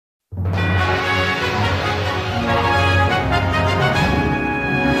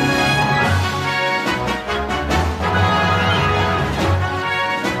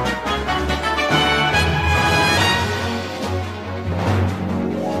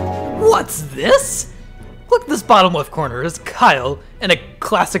What's this? Look at this bottom left corner. There's Kyle and a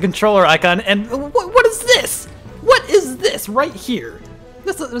classic controller icon. And what is this? What is this right here?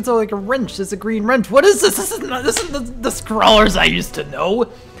 This is like a wrench. It's a green wrench. What is this? This is the Skrawlers I used to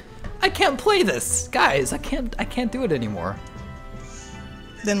know. I can't play this, guys. I can't do it anymore.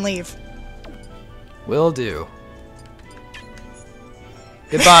 Then leave. Will do.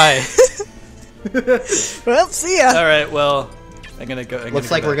 Goodbye. Well, see ya. All right. Well, I'm gonna go. Looks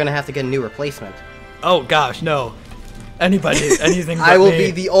like we're gonna have to get a new replacement. Oh gosh, no. Anybody, anything but I will me.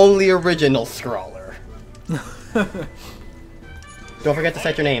 be the only original Skrawler. Don't forget to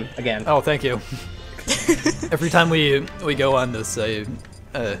set your name again. Oh, thank you. Every time we go on this,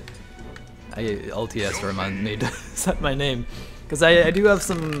 LTS to remind me to set my name, because I do have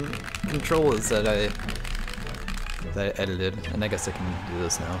some controllers that I edited, and I guess I can do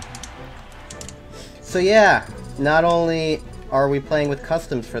this now. So yeah, not only are we playing with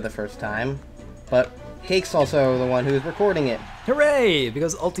customs for the first time, but Cake's also the one who's recording it. Hooray!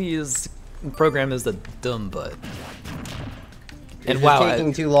 Because Ulti's program is the dumb butt. And wow, it's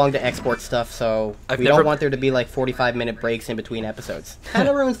taking too long to export stuff, so we don't want there to be like 45-minute breaks in between episodes.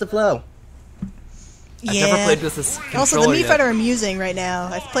 Kinda ruins the flow. I've never played with this Also, the Mii yet. Fighter I'm using right now,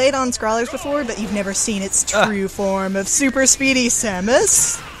 I've played on Skrawlers before, but you've never seen its true form of Super Speedy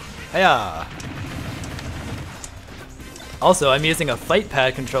Samus. Yeah. Also, I'm using a Fight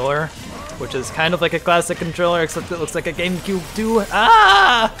Pad controller, which is kind of like a classic controller, except it looks like a GameCube too.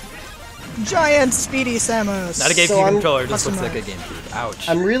 Ah! Giant Speedy Samus. Not a GameCube controller, just looks like a GameCube. Ouch.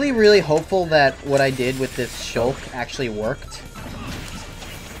 I'm really, really hopeful that what I did with this Shulk actually worked.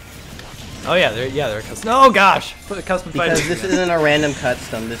 Oh yeah, they're custom. Oh gosh, put a custom fighter. Because this isn't a random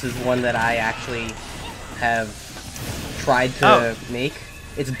custom. This is one that I actually have tried to make.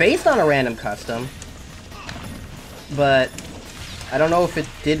 It's based on a random custom, but I don't know if it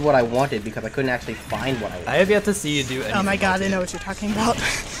did what I wanted because I couldn't actually find what I wanted. I have yet to see you do anything. Oh my god, I know what you're talking about.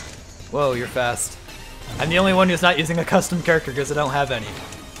 Whoa, you're fast. I'm the only one who's not using a custom character because I don't have any.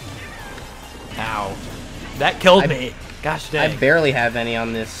 Ow. That killed me. Gosh dang. I barely have any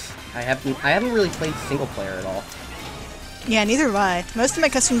on this. I haven't really played single player at all. Yeah, neither have I. Most of my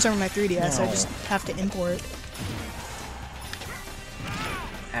customs are on my 3DS, so I just have to import.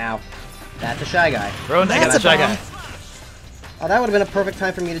 Ow. That's a Shy Guy. Throw that Shy Guy. Oh, that would have been a perfect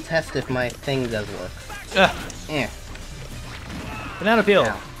time for me to test if my thing does work. Eh. Banana peel.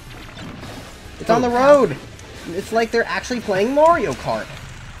 Ow. It's on the road! It's like they're actually playing Mario Kart.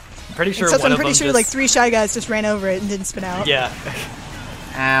 I'm pretty sure Except one I'm of pretty them sure just... like 3 Shy Guys just ran over it and didn't spin out. Yeah.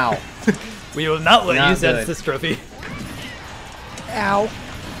 Ow. We will not let you good. sense this trophy. Ow.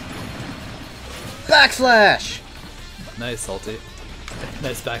 Backslash! Nice, Salty.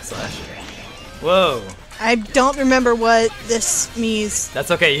 Nice backslash. Whoa. I don't remember what this Mii's...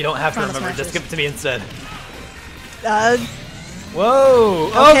 That's okay, you don't have to Final remember. Just Smashes. give it to me instead.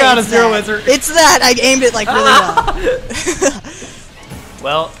 Whoa! Oh Okay, god, a it's Zero that. Wizard! It's that! I aimed it like really well.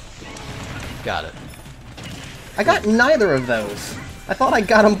 Well, got it. I got neither of those. I thought I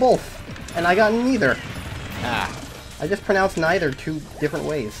got them both, and I got neither. Ah. I just pronounced neither 2 different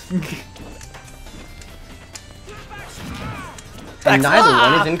ways. And neither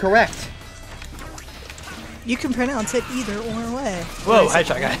one is incorrect. You can pronounce it either or way. Whoa, hi,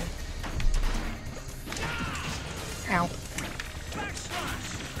 Shy Guy. Ow.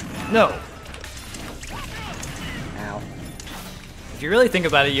 No. Ow. If you really think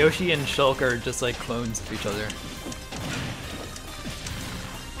about it, Yoshi and Shulk are just like clones of each other.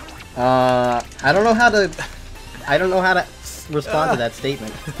 I don't know how to respond to that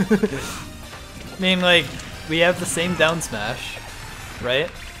statement. I mean, like, we have the same down smash, right?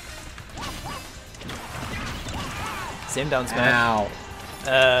 Same down smash.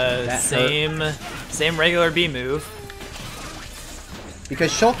 Ow. Same regular B move. Because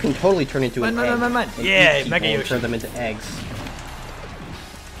Shulk can totally turn into an egg. And Yeah, eat Mega people and Yoshi. turn them into eggs.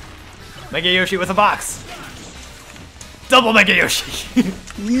 Mega Yoshi with a box. Double Mega Yoshi.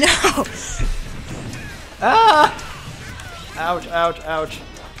 No! Ah! Ouch, ouch, ouch.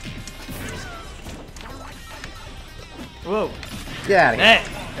 Whoa. Get out of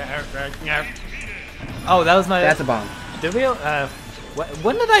here. Oh, that was my... That's a bomb. Did we...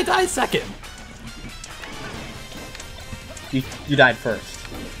 when did I die second? You died first.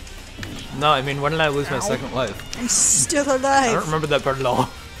 No, I mean, when did I lose my second life? I'm still I alive! don't remember that part at all.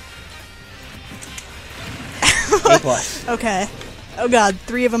 A+. Okay. Oh god,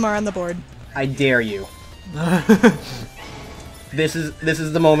 3 of them are on the board. I dare you. This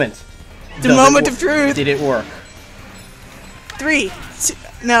is the moment. The moment of truth! Did it work? 3, 2,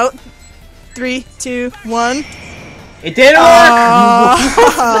 no. 3, 2, 1. It didn't work!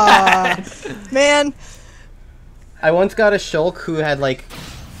 man. I once got a Shulk who had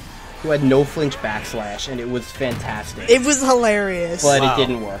no flinch backslash, and it was fantastic. It was hilarious. But Wow. it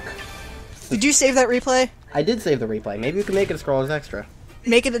didn't work. Did you save that replay? I did save the replay. Maybe we can make it a Skrawlers Extra.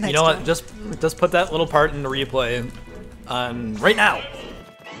 Make it the next You know what? one. Just put that little part in the replay on right now.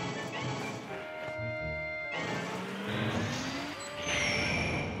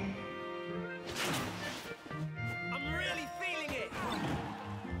 I'm really feeling it.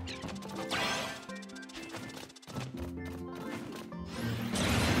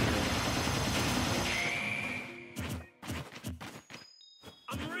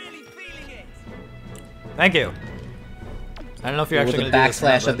 I'm really feeling it. Thank you. I don't know if you're It was actually a going to do this or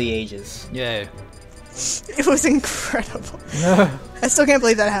not, backslash but- of the ages. Yay. It was incredible. I still can't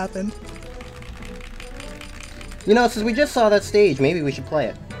believe that happened. You know, since we just saw that stage, maybe we should play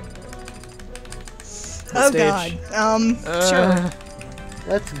it. Oh stage? god. Sure.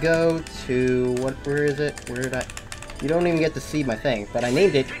 Let's go to... where is it? Where did I... You don't even get to see my thing, but I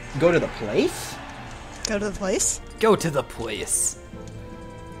named it Go to the Place? Go to the place. Go to the place.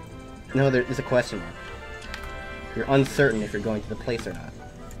 No, there's a question mark. You're uncertain if you're going to the place or not.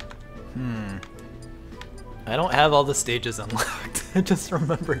 I don't have all the stages unlocked. I just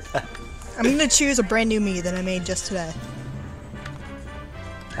remembered that. I'm gonna choose a brand new me that I made just today.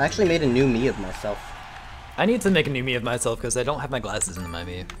 I actually made a new me of myself. I need to make a new me of myself because I don't have my glasses in my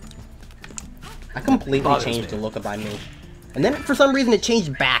me. I completely Bothers changed me. the look of my me. And then for some reason it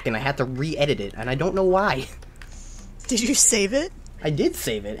changed back and I had to re-edit it, and I don't know why. Did you save it? I did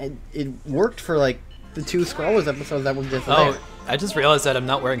save it, and it worked for like the 2 Skrawlers episodes that were just Oh, there. I just realized that I'm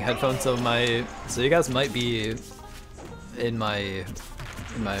not wearing headphones, so you guys might be in my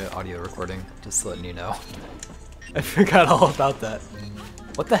audio recording. Just letting you know. I forgot all about that.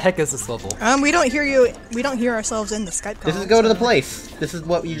 What the heck is this level? We don't hear you. We don't hear ourselves in the Skype call. This is Go to the so- Place. This is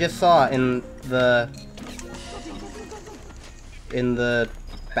what you just saw in the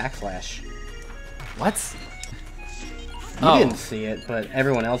backslash. What? You didn't see it, but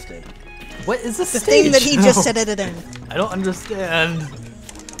everyone else did. What is this The stage? thing that he just said it in. I don't understand.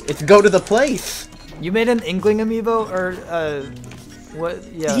 It's Go to the Place! You made an Inkling amiibo, or what?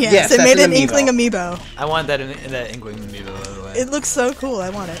 Yeah. Yes, Yes, it that's made an an amiibo. Inkling amiibo. I want that in that Inkling amiibo, by the way. It looks so cool. I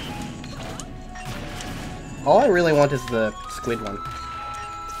want it. All I really want is the squid one.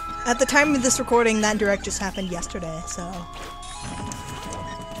 At the time of this recording, that direct just happened yesterday, so...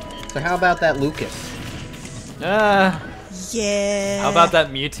 So how about that Lucas? Yeah. How about that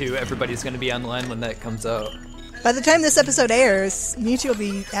Mewtwo? Everybody's gonna be online when that comes out. By the time this episode airs, Mewtwo will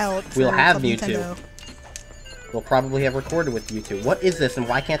be out. We'll for have Club Mewtwo. Nintendo. We'll probably have recorded with YouTube. What is this and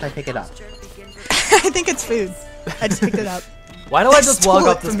why can't I pick it up? I think it's food. I just picked it up. Why do I just Stole walk it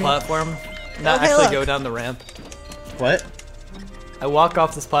up this from me. platform, not Oh, hey, actually look. go down the ramp? What? I walk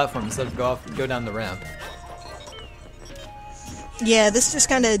off this platform instead of go down the ramp. Yeah, this just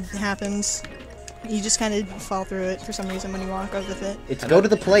kind of happens. You just kind of fall through it for some reason when you walk off with it. It's Go to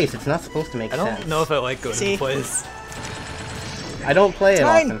the Place. It's not supposed to make I sense. don't know if I like go to See? the place. I don't play it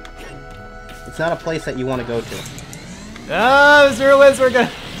Fine. often. It's not a place that you want to go to. Ah, Zero Liz, we're gonna.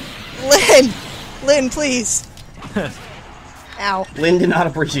 Lynn! Lynn, please! Ow. Lynn did not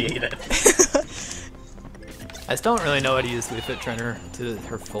appreciate it. I still don't really know how to use Wii Fit Trainer to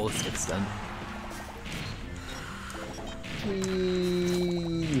her fullest extent.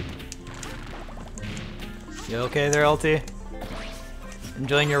 You okay there, LT?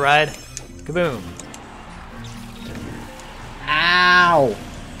 Enjoying your ride? Kaboom! Ow!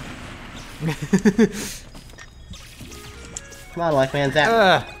 Come on, Life Man,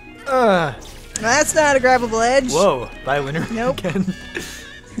 zap. That's not a grabbable edge. Whoa! Bye, winner. Nope. Again.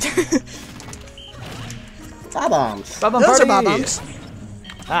 Bob-ombs. Bob-omb Those are party! bob-ombs.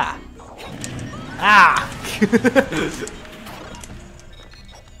 Ah! Ah!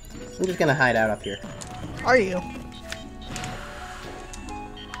 I'm just gonna hide out up here. Are you?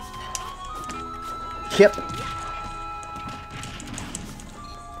 Yep.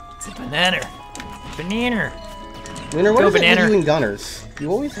 It's a banana. Banana. Winner, what Go is it banana. with you and Gunners?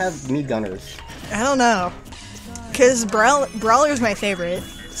 You always have me Gunners. I don't know. Because Brawler's my favorite,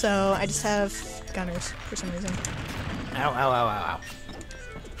 so I just have Gunners for some reason. Ow, ow, ow, ow, ow.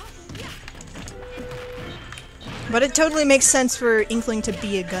 But it totally makes sense for Inkling to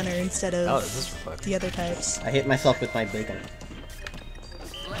be a Gunner instead of Oh, is this fucked? the other types. I hit myself with my bacon.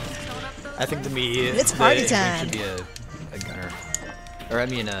 I think to me, It's the party Inkling time. should be a gunner. Or I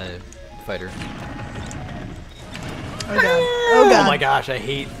mean a fighter. Oh god. Oh god. Oh my gosh, I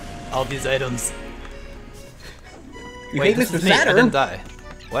hate all these items. You Wait, hate this Mr. is me. I Saturn? didn't die.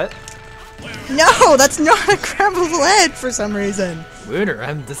 What? No, that's not a grabbable edge for some reason. Wooner,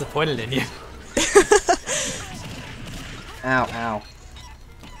 I'm disappointed in you. Ow, ow.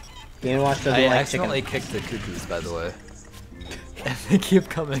 Game Watch doesn't I like accidentally chicken. kicked the cuckoos, by the way. And they keep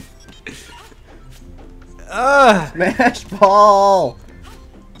coming. Smash ball!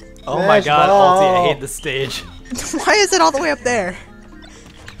 Oh my Smash god, ball. Alti, I hate this stage. Why is it all the way up there?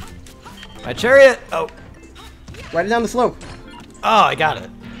 My chariot! Oh, Right down the slope. oh, I got it.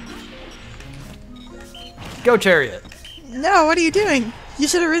 Go chariot. No, what are you doing? You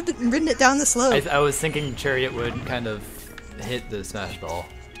should have ridden it down the slope. I was thinking chariot would kind of hit the smash ball,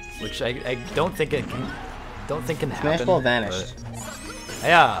 which I don't think it can. Don't think can happen. Smash ball vanished.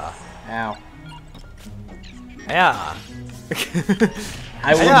 Yeah. Ow. Yeah.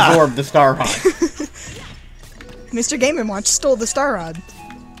 I will Yeah. absorb the Star Rod. Mr. Game & Watch stole the Star Rod.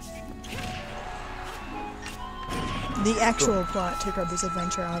 The actual plot to Grubby's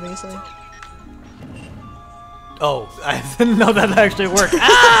adventure, obviously. Oh, I didn't know that actually worked.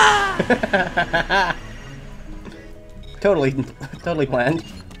 Ah! Totally planned.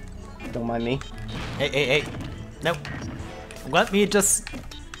 Don't mind me. Hey. Nope. Let me just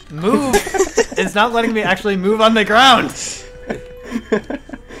move. It's not letting me actually move on the ground.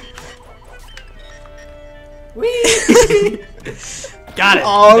 Whee! Got it.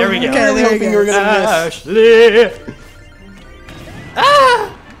 Oh, there we go. Okay, really there we hoping go. you were gonna miss. Ashley!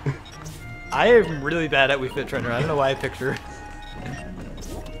 Ah! I am really bad at Wii Fit Trainer. I don't know why I picked her.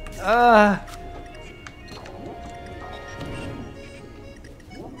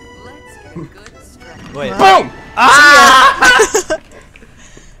 Wait. Boom!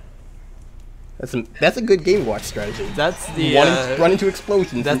 That's a good Game Watch strategy. That's the Run into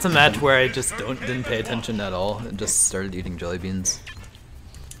explosions. that's a match where I just didn't pay attention at all and just started eating jelly beans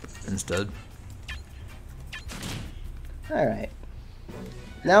instead. All right.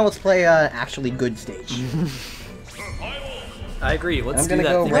 Now let's play actually good stage. I agree. Let's I'm do gonna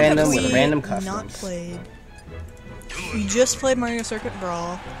that. go thing. random What with have random we customs. not played? We just played Mario Circuit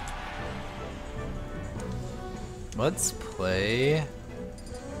Brawl. Let's play.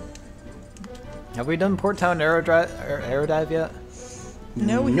 Have we done Port Town Aerodive yet?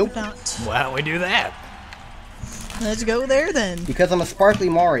 No, we Nope. have not. Why don't we do that? Let's go there then. Because I'm a sparkly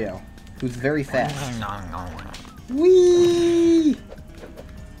Mario, who's very fast. Whee!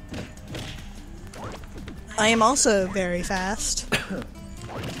 I am also very fast.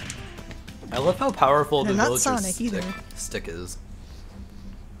 I love how powerful the And not villager's Sonic either. stick is.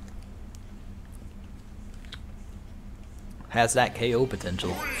 Has that KO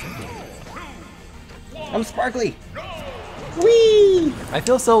potential. I'm sparkly. Whee! I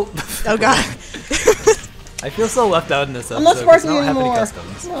feel so. Oh god. I feel so left out in this I'm episode. not 'cause sparkly I don't have any anymore.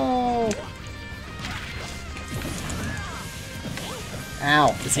 customs. No.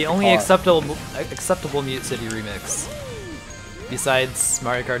 Ow. It's the only acceptable Mute City remix, besides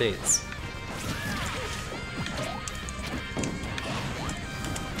Mario Kart 8's.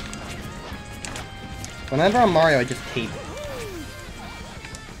 Whenever I'm Mario, I just hate it.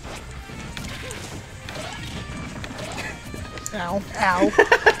 Ow. Ow.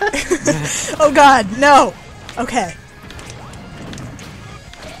 Oh god, no! Okay.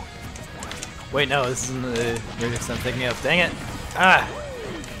 Wait, no, this isn't the remix I'm thinking of. Dang it! Ah!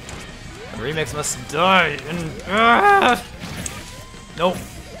 The remix must die! Nope.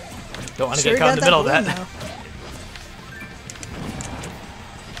 Don't want to Sure get caught in the middle of got that. balloon,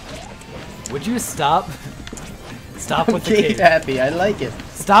 Would you stop? Stop I'm with the cave cave. happy. I like it.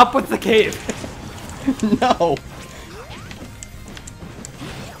 Stop with the cave! No.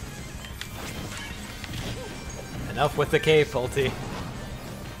 Enough with the cave, Pulty.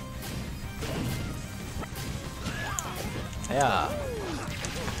 Yeah.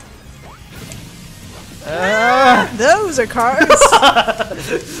 Those are cars!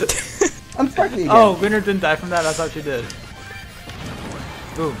 I'm sparkly again. Oh, Winner didn't die from that. I thought she did.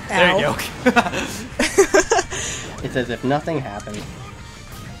 Boom. There you Ow. go. It's as if nothing happened.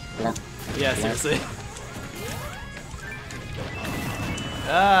 Yeah, seriously.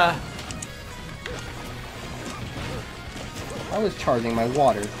 Ah. I was charging my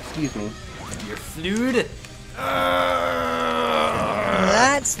water. Excuse me. You're fluid.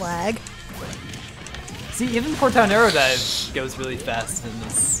 That's lag. See, even Port Town Aerodive goes really fast in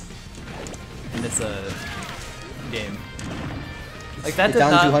this game. Like that It's did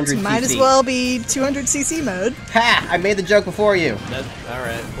on not. 200 Might as well be 200cc mode. Ha! I made the joke before you. That, all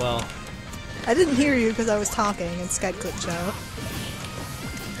right. Well, I didn't hear you because I was talking and Skype glitched out.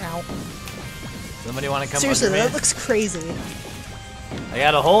 Ow. somebody want to come Seriously, under me? that looks crazy. I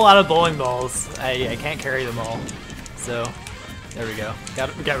got a whole lot of bowling balls. I can't carry them all. So, there we go.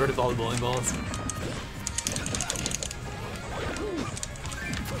 Got rid of all the bowling balls.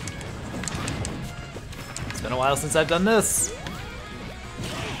 It's been a while since I've done this.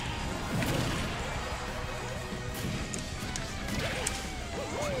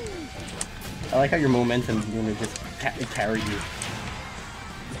 I like how your momentum's gonna just carry you.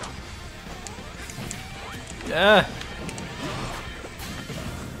 Yeah.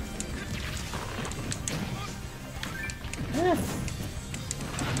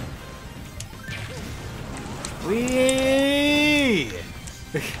 Wee!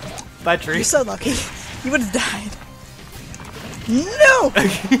 Bye, tree. You're so lucky. You would have died. No!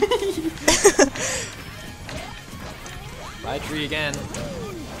 Bye, tree again.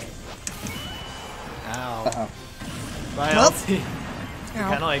 Ow. Uh-oh. Bye, Well. Elsie. Ow.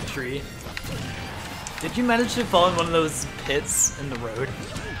 Kind of like tree. Did you manage to fall in one of those pits in the road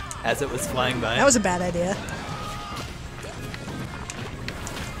as it was flying by? That was a bad idea.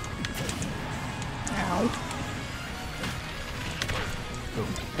 Ow.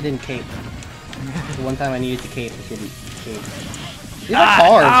 I didn't cape. The one time I needed to cape, I didn't cape. These are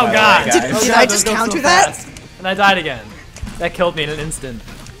hard, by oh the god! way, guys. Did Oh, I god, just don't go counter so that? fast. And I died again. That killed me in an instant.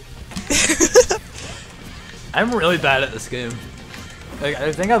 I'm really bad at this game. Like,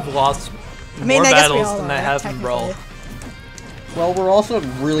 I think I've lost more I guess we battles all than are, I have in Brawl. technically. Well, we're also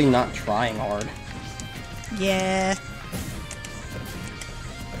really not trying hard. Yeah.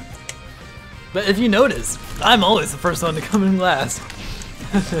 But if you notice, I'm always the first one to come in last.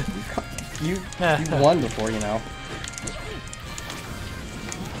 You won before, you know.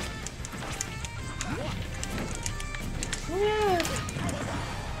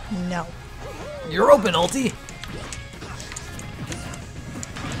 No. You're open, ulti.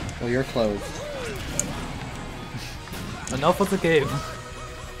 Well, you're closed. Enough with the cape.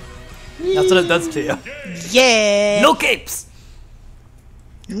 That's what it does to you. Yeah. No capes!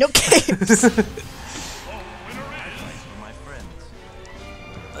 No capes. I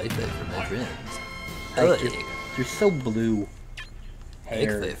play for my friends. Like, you're so blue. I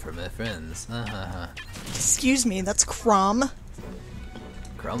Hair. play for my friends. Excuse me, that's Crom.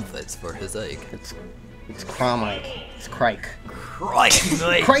 Crom fights for his Ike. It's Cromite. It's Crike. Crikey,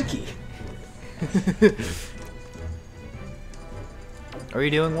 mate! Crikey! Are we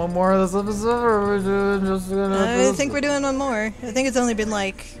doing one more of this episode, or are we doing just gonna... I think we're doing one more. I think it's only been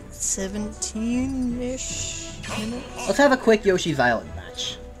like 17-ish minutes. Let's have a quick Yoshi's Island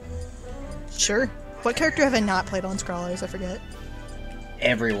match. Sure. What character have I not played on Skrawlers? I forget.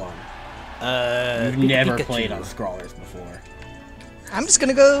 Everyone. You've never played on Skrawlers before. I'm just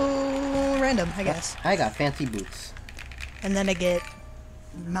gonna go random, I guess. I got fancy boots. And then I get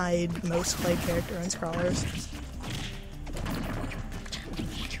my most played character on Skrawlers.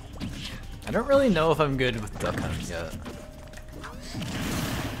 I don't really know if I'm good with Duck Hunt yet.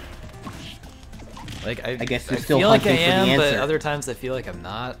 Like, I guess you're I still feel like I hunting for the am, but answer. other times I feel like I'm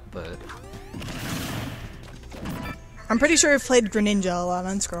not, but... I'm pretty sure I've played Greninja a lot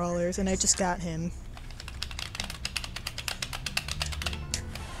on Skrawlers, and I just got him.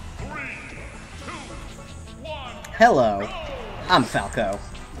 Hello. I'm Falco.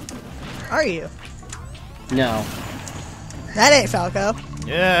 Are you? No. That ain't Falco.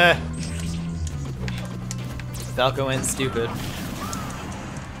 Yeah! Falco ain't stupid.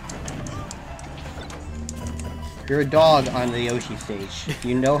 You're a dog on the Yoshi stage.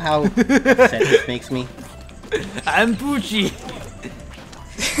 You know how upset this makes me? I'm Poochie!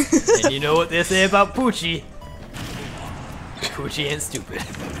 And you know what they say about Poochie? Poochie ain't stupid.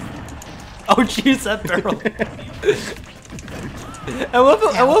 Oh jeez, that barrel. I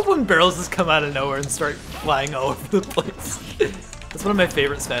love when barrels just come out of nowhere and start flying all over the place. That's one of my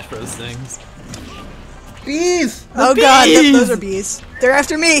favorite Smash Bros. Things. Bees! Oh god, those are bees. They're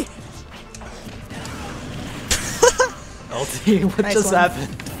after me! Ulti, what Nice just one.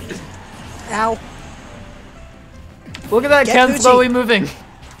 happened? Ow. Look at that, Get Ken Poochie. slowly moving.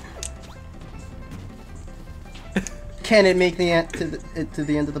 Can it make the to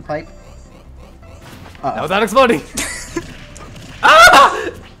the end of the pipe? Now without exploding. Ah!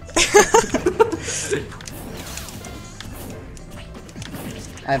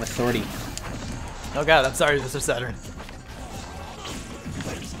 I have a sortie. Oh god, I'm sorry, Mr. Saturn.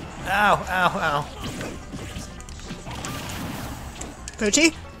 Ow, ow, ow.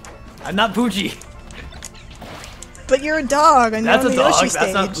 Poochie? I'm not Poochie. But you're a dog, and That's you're a on the dog, Yoshi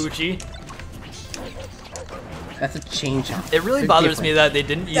that's not stage. Poochie. That's a change up. It really They're bothers me different. that they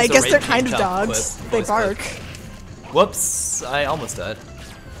didn't use I the guess right they're kind of chain chomp dogs. clip, They voice bark. clip. Whoops, I almost died.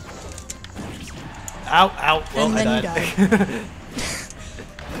 Ow, ow, well, And then I you died.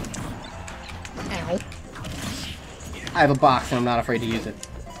 Ow. I have a box and I'm not afraid to use it.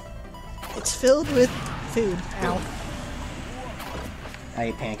 It's filled with food. Ow. I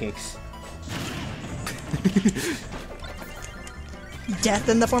ate pancakes. Death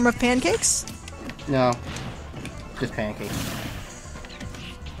in the form of pancakes? No. Just pancakes.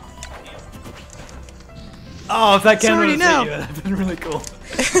 Oh, if that cannon Sorry, would no. have hit you, that'd been really cool.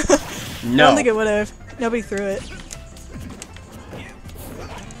 I No. don't think it would have. Nobody threw it.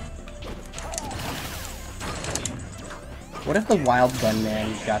 What if the wild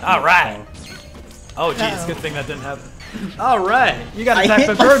gunman got the Alright. thing? Oh, geez, Uh-oh. good thing that didn't happen. Alright, you got I attacked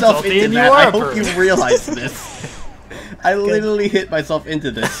hit by birds, myself Ulti, into and you that. are I a hope bird. you realize this. I literally hit myself into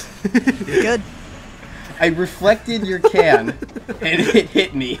this. Good. I reflected your can, and it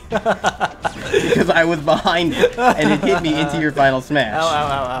hit me. Because I was behind it, and it hit me into your final smash. Ow, ow,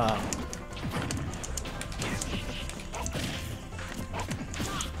 ow, ow.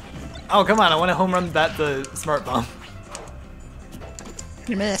 Oh, come on, I want to home run that the smart bomb.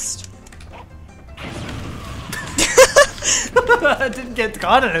 You missed. I didn't get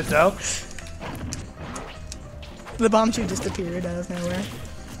caught in it, though. The bomb shoe just appeared out of nowhere.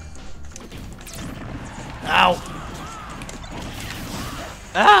 Ow.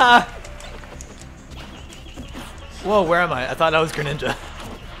 Ah! Whoa, where am I? I thought I was Greninja.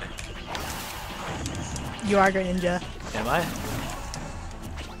 You are Greninja. Am I?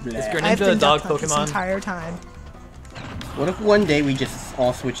 Is Blah. I've Greninja a been dog Duck Hunt this Pokemon? entire time. What if one day we just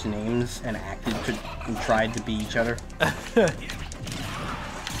all switched names and acted to and tried to be each other? Go,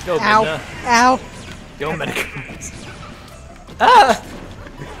 Ow. Ninja. Ow. Go, Metagross. Ah!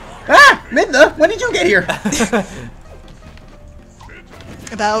 Ah! Midna, when did you get here?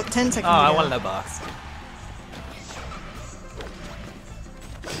 About 10 seconds Oh, I ago. wanted that box.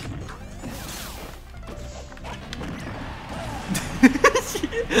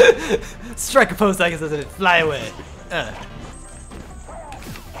 Strike a pose, I guess, and fly away.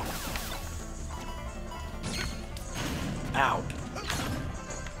 Ow.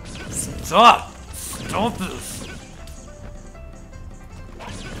 Stop! Stop this!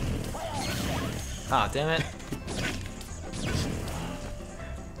 Ah, damn it.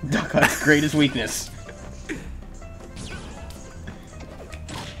 Duck Hunt's greatest weakness.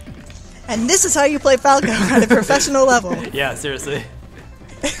 And this is how you play Falco at a professional level. Yeah, seriously.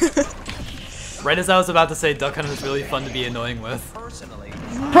 Right as I was about to say, Duck Hunt is really fun to be annoying with.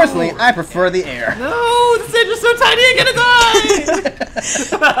 Personally, I prefer the air. No, the stage is so tiny, I'm gonna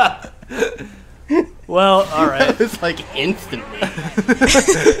die! Well, alright. It's like instantly.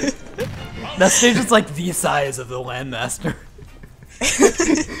 That stage is like the size of the Landmaster.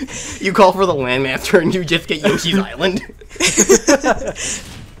 You call for the Landmaster and you just get Yoshi's Island.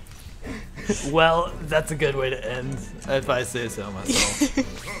 Well, that's a good way to end, if I say so myself.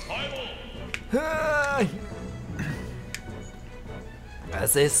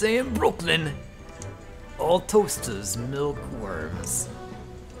 As they say in Brooklyn, all toasters milk worms.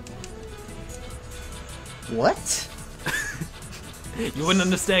 What? You wouldn't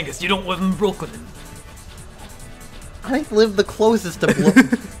understand because you don't live in Brooklyn. I live the closest to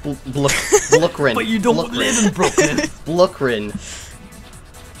Blukrin. But you don't live in Brooklyn. Blukrin.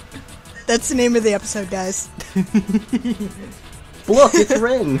 That's the name of the episode, guys. Look, it's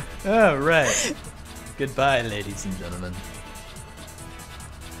Rin. Alright. Goodbye, ladies and gentlemen.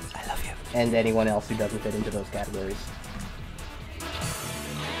 I love you. And anyone else who doesn't fit into those categories.